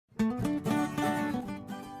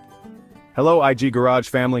Hello IG Garage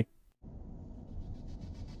family.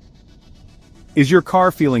 Is your car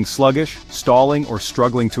feeling sluggish, stalling, or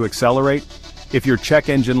struggling to accelerate? If your check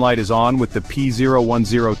engine light is on with the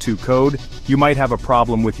P0102 code, you might have a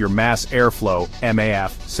problem with your mass airflow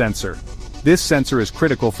 (MAF) sensor. This sensor is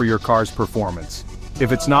critical for your car's performance.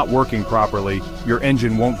 If it's not working properly, your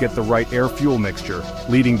engine won't get the right air-fuel mixture,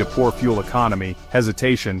 leading to poor fuel economy,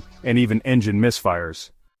 hesitation, and even engine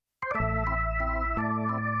misfires.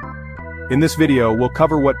 In this video, we'll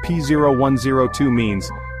cover what P0102 means,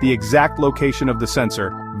 the exact location of the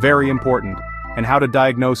sensor, very important, and how to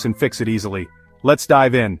diagnose and fix it easily. Let's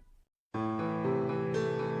dive in.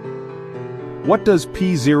 What does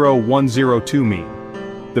P0102 mean?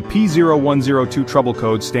 The P0102 trouble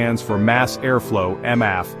code stands for Mass Airflow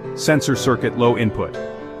 (MAF) Sensor Circuit Low Input.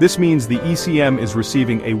 This means the ECM is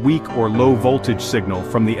receiving a weak or low voltage signal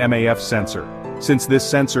from the MAF sensor. Since this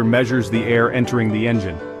sensor measures the air entering the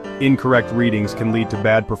engine, incorrect readings can lead to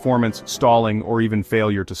bad performance, stalling, or even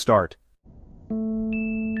failure to start.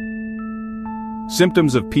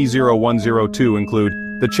 Symptoms of P0102 include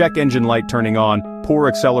the check engine light turning on, poor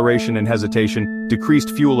acceleration and hesitation,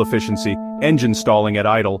 decreased fuel efficiency, engine stalling at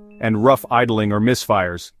idle, and rough idling or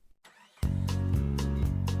misfires.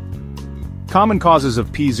 Common causes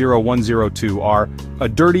of P0102 are a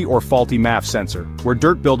dirty or faulty MAF sensor, where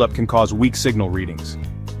dirt buildup can cause weak signal readings.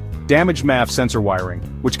 Damaged MAF sensor wiring,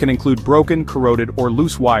 which can include broken, corroded, or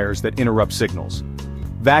loose wires that interrupt signals.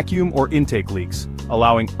 Vacuum or intake leaks,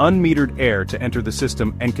 allowing unmetered air to enter the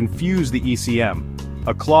system and confuse the ECM.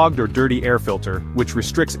 A clogged or dirty air filter, which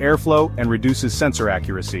restricts airflow and reduces sensor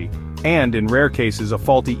accuracy. And in rare cases a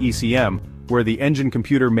faulty ECM, where the engine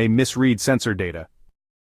computer may misread sensor data.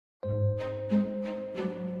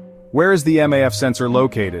 Where is the MAF sensor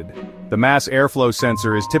located? The mass airflow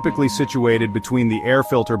sensor is typically situated between the air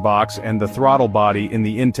filter box and the throttle body in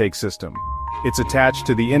the intake system. It's attached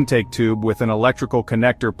to the intake tube with an electrical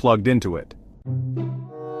connector plugged into it.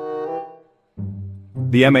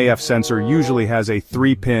 The MAF sensor usually has a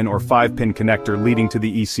 3-pin or 5-pin connector leading to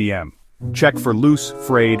the ECM. Check for loose,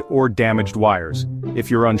 frayed, or damaged wires.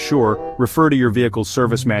 If you're unsure, refer to your vehicle's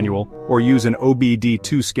service manual, or use an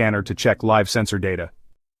OBD-II scanner to check live sensor data.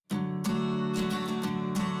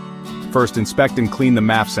 First, inspect and clean the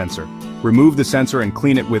MAF sensor. Remove the sensor and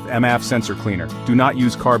clean it with MAF sensor cleaner. Do not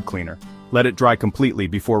use carb cleaner. Let it dry completely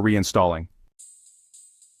before reinstalling.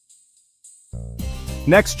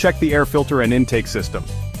 Next, check the air filter and intake system.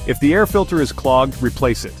 If the air filter is clogged,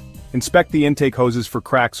 replace it. Inspect the intake hoses for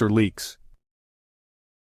cracks or leaks.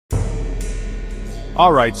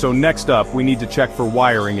 Alright, so next up we need to check for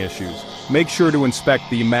wiring issues. Make sure to inspect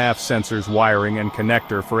the MAF sensor's wiring and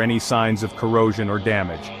connector for any signs of corrosion or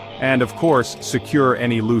damage. And of course, secure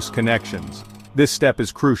any loose connections. This step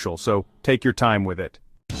is crucial, so take your time with it.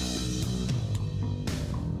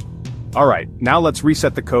 Alright, now let's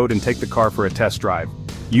reset the code and take the car for a test drive.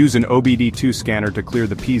 Use an OBD-II scanner to clear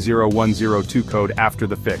the P0102 code after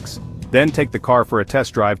the fix. Then take the car for a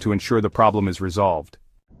test drive to ensure the problem is resolved.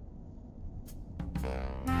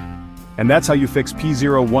 And that's how you fix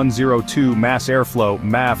P0102 Mass Airflow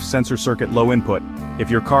 (MAF) Sensor Circuit Low Input.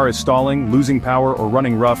 If your car is stalling, losing power, or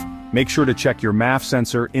running rough, make sure to check your MAF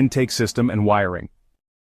sensor, intake system, and wiring.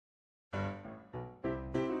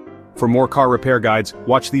 For more car repair guides,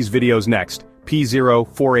 watch these videos next.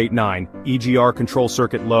 P0489, EGR Control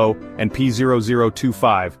Circuit Low, and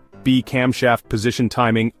P0025, B Camshaft Position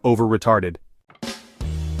Timing, Over Retarded.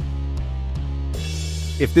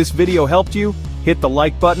 If this video helped you, hit the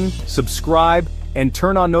like button, subscribe, and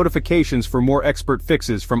turn on notifications for more expert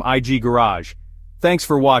fixes from IG Garage. Thanks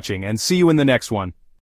for watching and see you in the next one.